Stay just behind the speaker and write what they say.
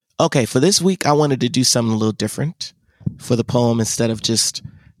Okay, for this week, I wanted to do something a little different for the poem instead of just,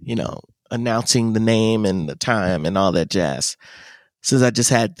 announcing the name and the time and all that jazz. Since I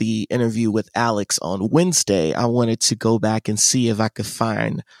just had the interview with Alex on Wednesday, I wanted to go back and see if I could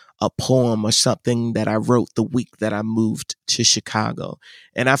find a poem or something that I wrote the week that I moved to Chicago.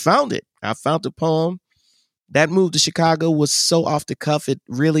 And I found it. I found a poem. That move to Chicago was so off the cuff, it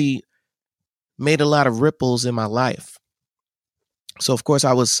really made a lot of ripples in my life. So, of course,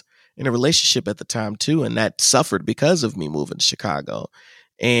 I was in a relationship at the time, too, and that suffered because of me moving to Chicago.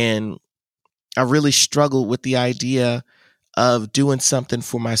 And I really struggled with the idea of doing something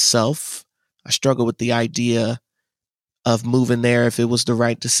for myself. I struggled with the idea of moving there, if it was the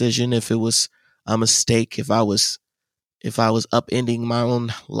right decision, if it was a mistake, if I was upending my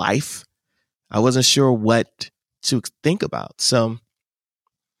own life. I wasn't sure what to think about. So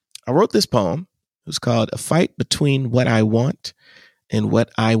I wrote this poem. It was called A Fight Between What I Want and What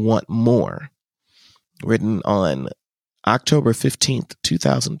I Want More, written on October 15th,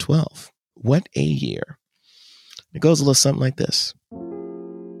 2012. What a year. It goes a little something like this.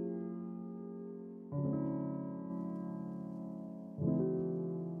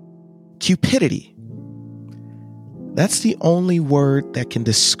 Cupidity. That's the only word that can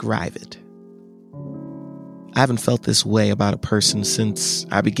describe it. I haven't felt this way about a person since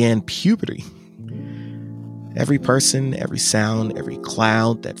I began puberty. Every person, every sound, every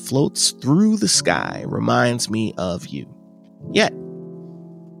cloud that floats through the sky reminds me of you. Yet,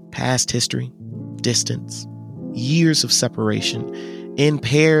 past history, distance, years of separation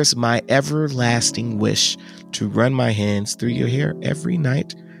impairs my everlasting wish to run my hands through your hair every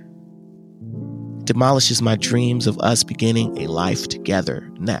night. Demolishes my dreams of us beginning a life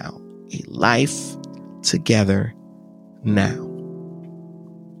together now. A life together now.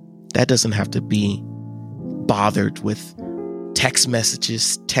 That doesn't have to be bothered with text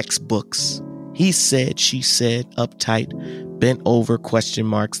messages, textbooks. He said, she said, uptight, bent over question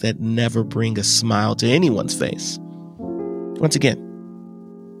marks that never bring a smile to anyone's face. Once again,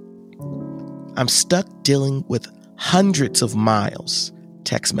 I'm stuck dealing with hundreds of miles,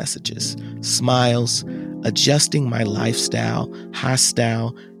 text messages, smiles, adjusting my lifestyle,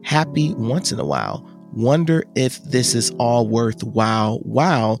 hostile, happy once in a while. Wonder if this is all worthwhile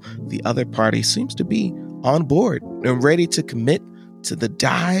while the other party seems to be on board and ready to commit to the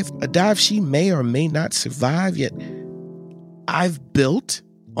dive, a dive she may or may not survive, yet I've built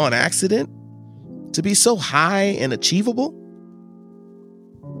on accident to be so high and achievable.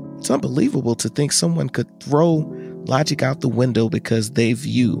 It's unbelievable to think someone could throw logic out the window because they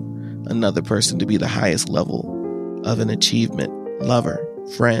view another person to be the highest level of an achievement, lover,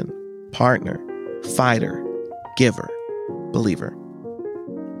 friend, partner, fighter, giver, believer.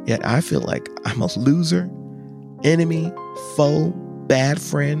 Yet I feel like I'm a loser, enemy, foe, bad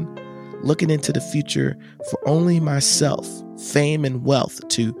friend, looking into the future for only myself, fame and wealth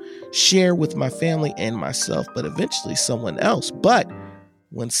to share with my family and myself, but eventually someone else. But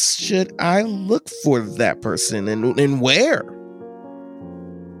when should I look for that person and where?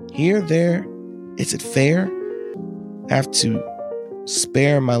 Here, there, is it fair? I have to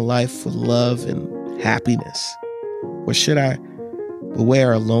spare my life for love and happiness? Or should I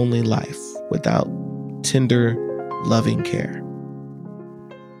beware a lonely life without tender, loving care?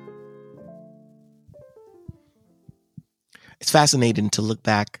 It's fascinating to look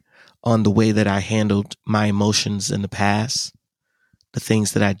back on the way that I handled my emotions in the past, the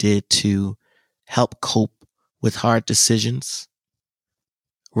things that I did to help cope with hard decisions.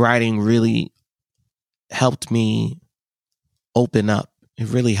 Writing really helped me open up. It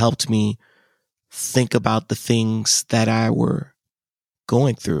really helped me think about the things that I were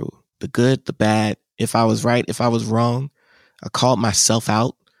going through, the good, the bad, if I was right, if I was wrong. I called myself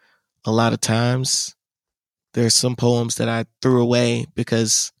out a lot of times. There's some poems that I threw away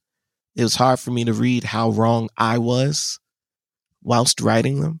because it was hard for me to read how wrong I was whilst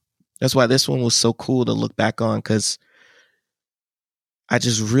writing them. That's why this one was so cool to look back on, because I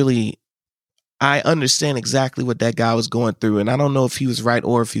understand exactly what that guy was going through. And I don't know if he was right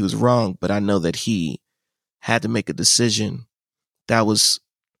or if he was wrong, but I know that he had to make a decision that was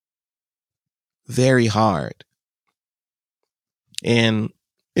very hard. And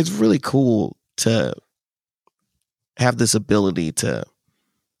it's really cool to have this ability to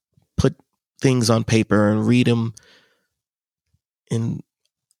put things on paper and read them and,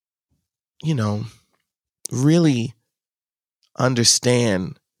 really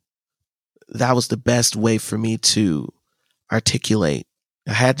understand that was the best way for me to articulate.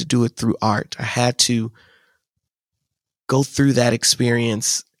 I had to do it through art. I had to go through that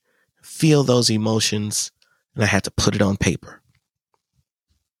experience, feel those emotions, and I had to put it on paper.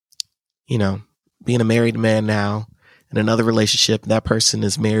 you know, being a married man now in another relationship, that person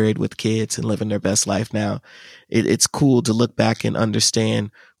is married with kids and living their best life now. It's cool to look back and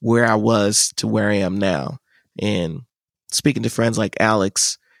understand where I was to where I am now. And speaking to friends like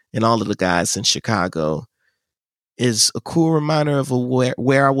Alex and all of the guys in Chicago is a cool reminder of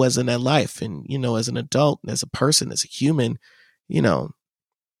where I was in that life. And, as an adult, as a person, as a human, you know,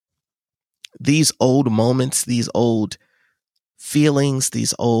 these old moments, these old feelings,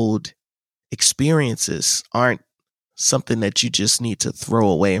 these old experiences aren't something that you just need to throw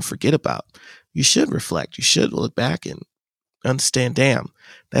away and forget about. You should reflect. You should look back and understand, damn,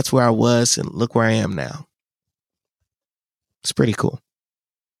 that's where I was and look where I am now. It's pretty cool.